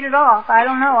she paid it off. I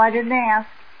don't know, I didn't ask.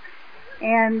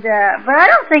 And but I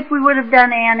don't think we would have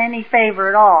done Ann any favor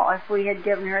at all if we had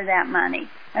given her that money.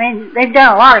 I mean, they've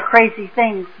done a lot of crazy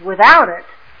things without it.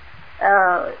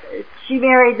 She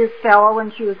married this fellow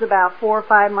when she was about 4 or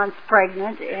 5 months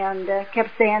pregnant, and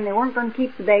kept saying they weren't going to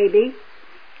keep the baby.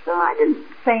 So I didn't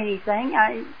say anything.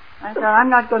 I thought, I'm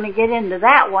not going to get into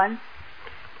that one.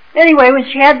 Anyway, when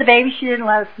she had the baby, she didn't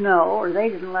let us know, or they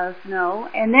didn't let us know.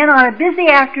 And then on a busy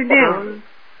afternoon,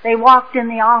 they walked in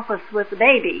the office with the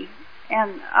baby,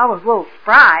 and I was a little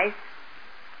surprised.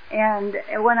 And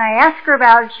when I asked her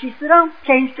about it, she said, oh,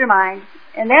 changed her mind.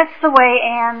 And that's the way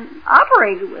Ann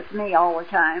operated with me all the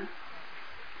time.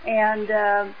 And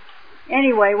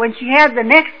anyway, when she had the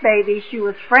next baby, she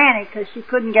was frantic because she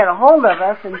couldn't get a hold of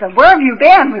us and said, where have you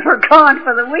been? We were gone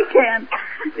for the weekend,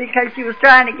 because she was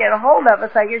trying to get a hold of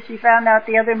us. I guess she found out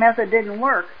the other method didn't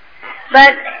work.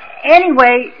 But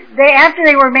anyway, after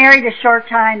they were married a short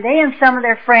time, they and some of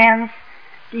their friends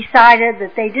decided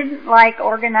that they didn't like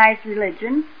organized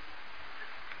religion,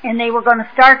 and they were going to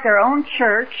start their own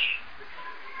church.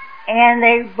 And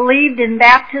they believed in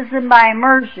baptism by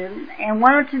immersion and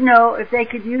wanted to know if they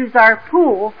could use our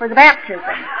pool for the baptism.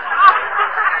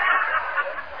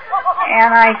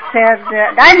 And I said,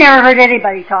 I never heard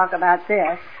anybody talk about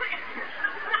this.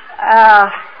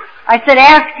 I said,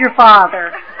 ask your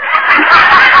father.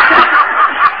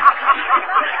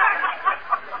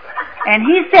 And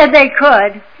he said they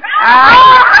could.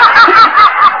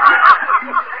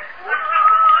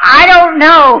 I don't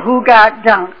know who got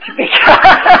dunked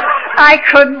because I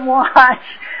couldn't watch.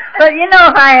 But you know,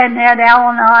 if I hadn't had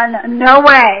Al-Anon, no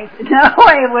way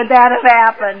would that have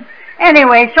happened.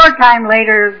 Anyway, short time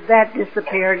later, that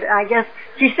disappeared. I guess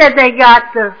she said they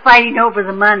got the fighting over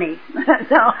the money.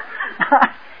 So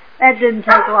that didn't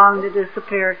take long to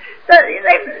disappear. So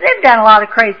they've done a lot of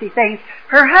crazy things.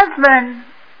 Her husband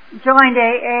joined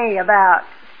AA about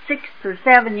 6 or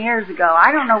 7 years ago.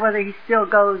 I don't know whether he still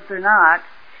goes or not.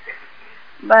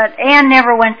 But Ann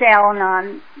never went to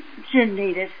Al-Anon. She didn't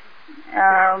need it.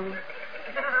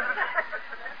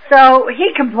 So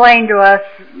he complained to us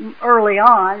early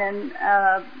on, and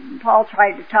Paul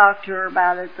tried to talk to her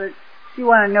about it, but she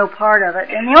wanted no part of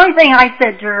it. And the only thing I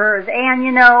said to her is, Ann,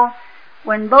 you know,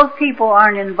 when both people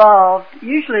aren't involved,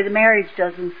 usually the marriage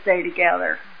doesn't stay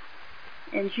together.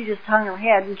 And she just hung her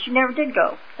head, and she never did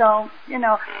go. So, you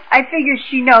know, I figure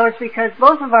she knows because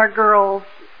both of our girls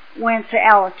went to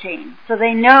Alateen, so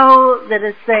they know that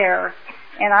it's there,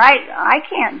 and I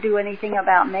can't do anything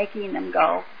about making them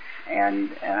go.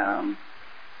 And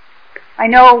I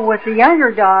know with the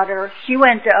younger daughter, she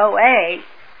went to OA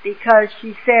because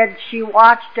she said she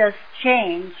watched us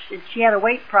change, and she had a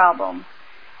weight problem,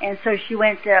 and so she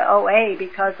went to OA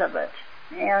because of it.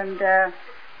 And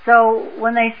so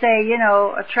when they say, you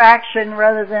know, attraction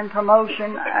rather than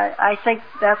promotion, I think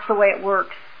that's the way it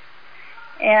works.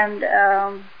 And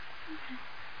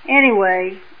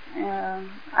anyway,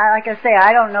 like I say,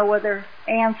 I don't know whether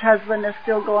Ann's husband is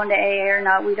still going to AA or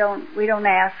not. We don't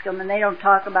ask them, and they don't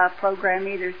talk about program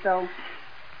either. So,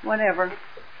 whatever.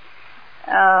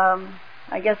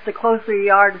 I guess the closer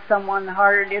you are to someone, the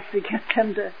harder it is to get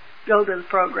them to go to the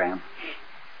program.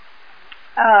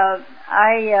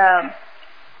 I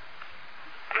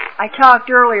talked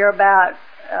earlier about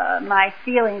my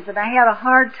feelings, and I had a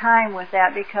hard time with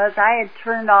that because I had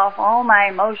turned off all my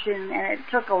emotion, and it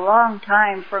took a long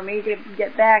time for me to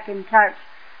get back in touch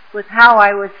with how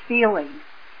I was feeling.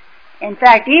 In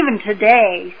fact, even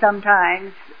today,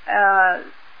 sometimes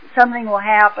something will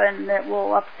happen that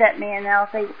will upset me, and I'll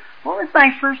say, what was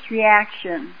my first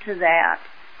reaction to that?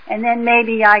 And then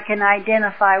maybe I can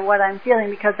identify what I'm feeling,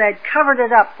 because I'd covered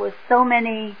it up with so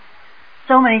many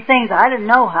things. I didn't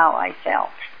know how I felt.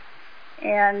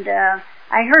 And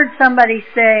I heard somebody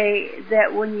say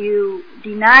that when you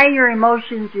deny your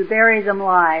emotions, you bury them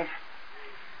alive.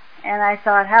 And I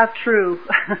thought, how true.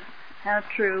 How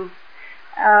true.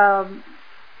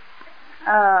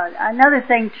 Another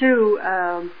thing, too,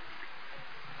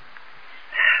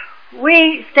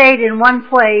 we stayed in one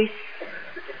place.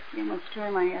 How much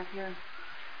time I have here?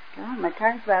 God, my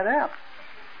time's about up.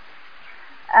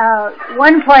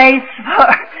 one place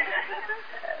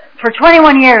for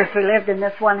 21 years we lived in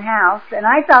this one house, and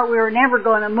I thought we were never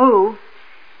going to move.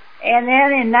 And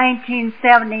then in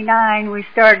 1979 we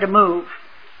started to move,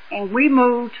 and we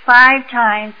moved 5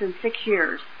 times in 6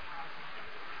 years.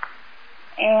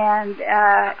 And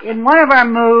in one of our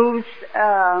moves,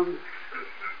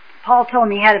 Paul told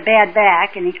me he had a bad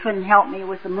back and he couldn't help me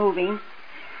with the moving.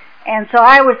 And so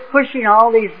I was pushing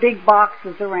all these big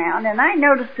boxes around, and I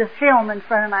noticed a film in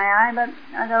front of my eye, but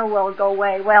I thought, well, it'll go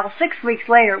away. Well, 6 weeks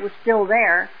later, it was still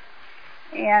there.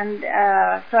 And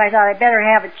so I thought I'd better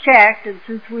have it checked, and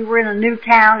since we were in a new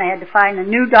town, I had to find a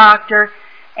new doctor.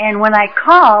 And when I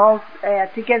called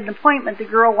to get an appointment, the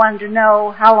girl wanted to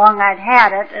know how long I'd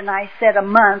had it, and I said a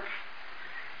month.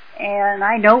 And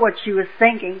I know what she was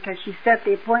thinking, because she set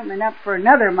the appointment up for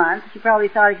another month. She probably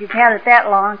thought if you've had it that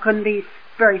long, it couldn't be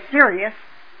very serious.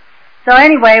 So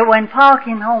anyway, when Paul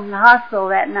came home from the hospital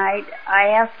that night, I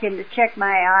asked him to check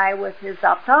my eye with his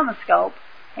ophthalmoscope,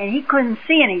 and he couldn't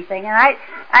see anything. And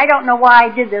I don't know why I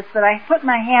did this, but I put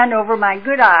my hand over my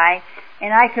good eye,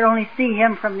 and I could only see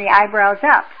him from the eyebrows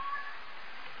up.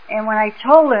 And when I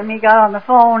told him, he got on the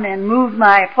phone and moved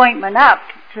my appointment up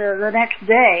to the next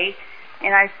day,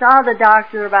 and I saw the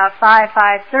doctor about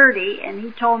 5:30, and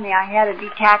he told me I had a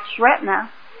detached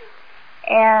retina.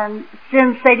 And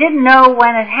since they didn't know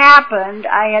when it happened,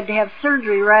 I had to have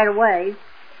surgery right away.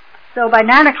 So by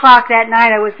 9 o'clock that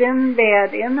night, I was in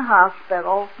bed in the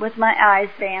hospital with my eyes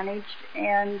bandaged,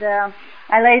 and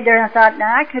I laid there and I thought,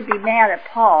 now I could be mad at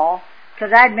Paul,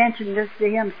 because I'd mentioned this to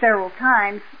him several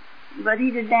times, but he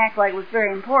didn't act like it was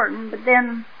very important. But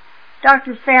then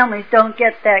doctors' families don't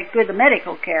get that good of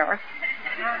medical care.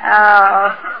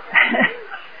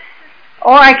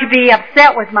 Or I could be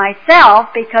upset with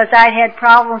myself because I'd had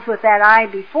problems with that eye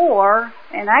before,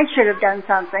 and I should have done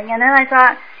something. And then I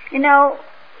thought,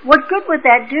 what good would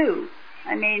that do?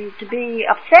 I mean, to be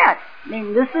upset. I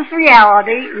mean, this is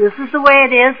reality. This is the way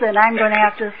it is, and I'm going to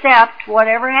have to accept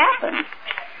whatever happens.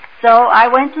 So I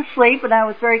went to sleep, and I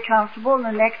was very comfortable. And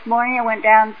the next morning, I went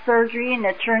down to surgery, and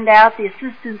it turned out the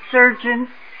assistant surgeon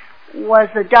was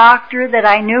a doctor that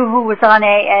I knew who was on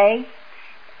AA.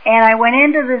 And I went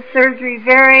into the surgery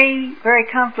very, very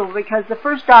comfortable, because the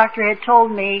first doctor had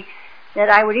told me that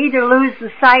I would either lose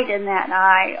the sight in that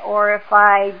eye, or if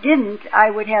I didn't, I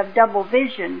would have double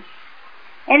vision.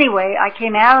 Anyway, I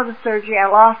came out of the surgery, I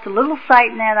lost a little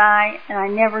sight in that eye, and I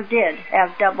never did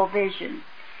have double vision.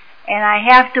 And I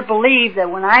have to believe that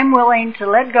when I'm willing to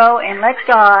let go and let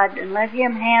God and let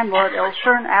Him handle it, it'll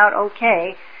turn out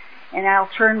okay. And I'll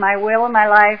turn my will and my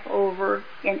life over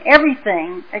in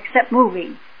everything except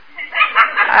moving.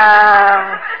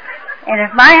 And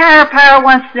if my higher power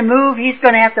wants to move, He's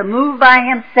going to have to move by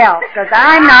Himself, because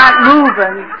I'm not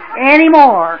moving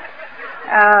anymore.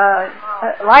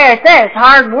 Like I said, it's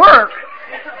hard work.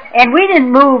 And we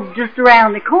didn't move just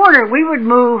around the corner. We would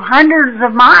move hundreds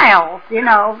of miles,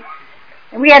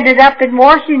 And we ended up in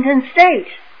Washington State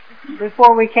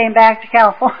before we came back to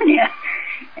California.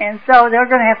 And so they're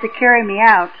going to have to carry me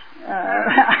out.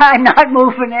 I'm not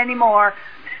moving anymore.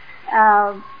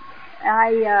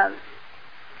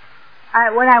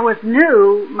 When I was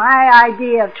new, my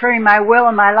idea of turning my will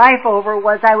and my life over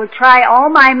was I would try all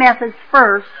my methods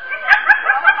first,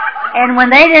 and when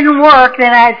they didn't work,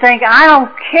 then I'd think, I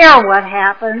don't care what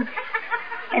happens,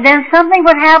 and then something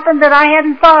would happen that I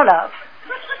hadn't thought of,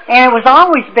 and it was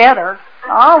always better,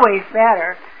 always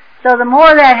better. So the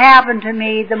more that happened to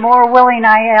me, the more willing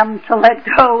I am to let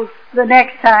go the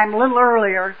next time, a little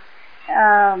earlier.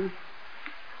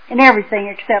 In everything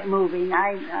except moving.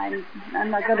 I'm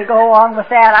not going to go along with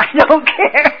that. I don't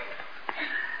care.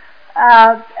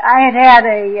 I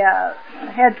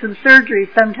had some surgery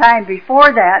sometime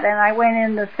before that, and I went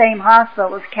in the same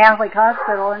hospital, it was Catholic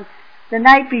Hospital, and the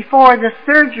night before the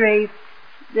surgery,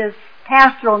 this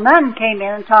pastoral nun came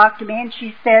in and talked to me, and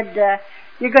she said,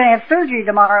 you're going to have surgery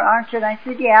tomorrow, aren't you? And I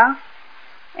said, yeah.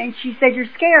 And she said, you're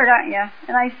scared, aren't you?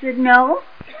 And I said, no.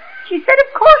 She said,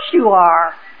 of course you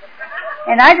are.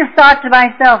 And I just thought to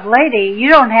myself, lady, you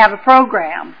don't have a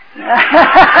program.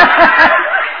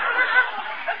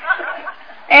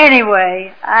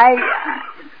 Anyway,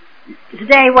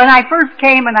 today when I first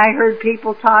came and I heard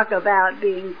people talk about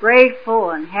being grateful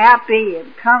and happy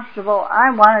and comfortable, I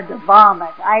wanted to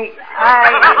vomit. I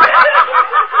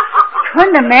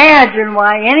couldn't imagine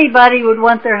why anybody would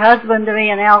want their husband to be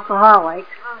an alcoholic.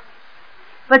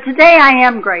 But today I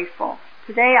am grateful.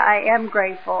 Today I am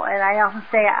grateful, and I often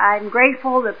say I'm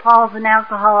grateful that Paul's an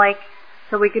alcoholic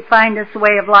so we could find this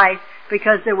way of life,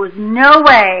 because there was no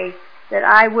way that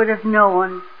I would have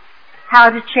known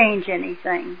how to change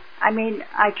anything. I mean,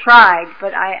 I tried,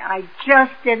 but I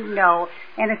just didn't know.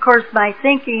 And of course my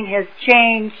thinking has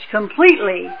changed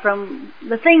completely from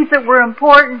the things that were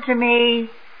important to me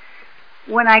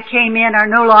when I came in are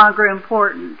no longer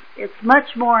important. It's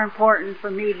much more important for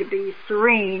me to be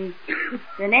serene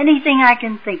than anything I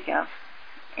can think of.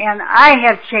 And I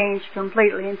have changed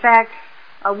completely. In fact,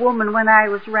 a woman when I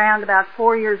was around about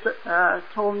 4 years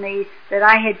told me that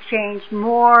I had changed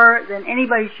more than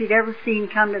anybody she'd ever seen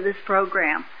come to this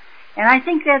program. And I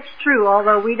think that's true,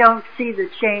 although we don't see the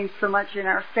change so much in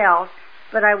ourselves.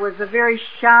 But I was a very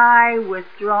shy,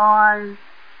 withdrawn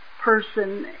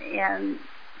person and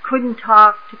couldn't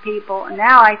talk to people. And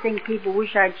now I think people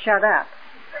wish I'd shut up.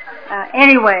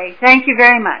 Anyway, thank you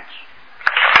very much.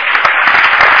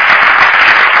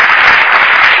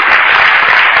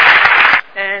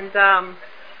 And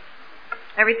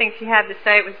everything she had to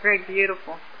say was very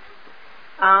beautiful.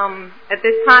 At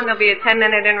this time, there'll be a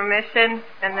 10-minute intermission,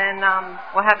 and then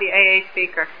we'll have the AA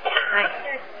speaker. Thanks.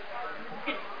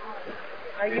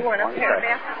 You want up here,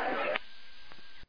 Beth?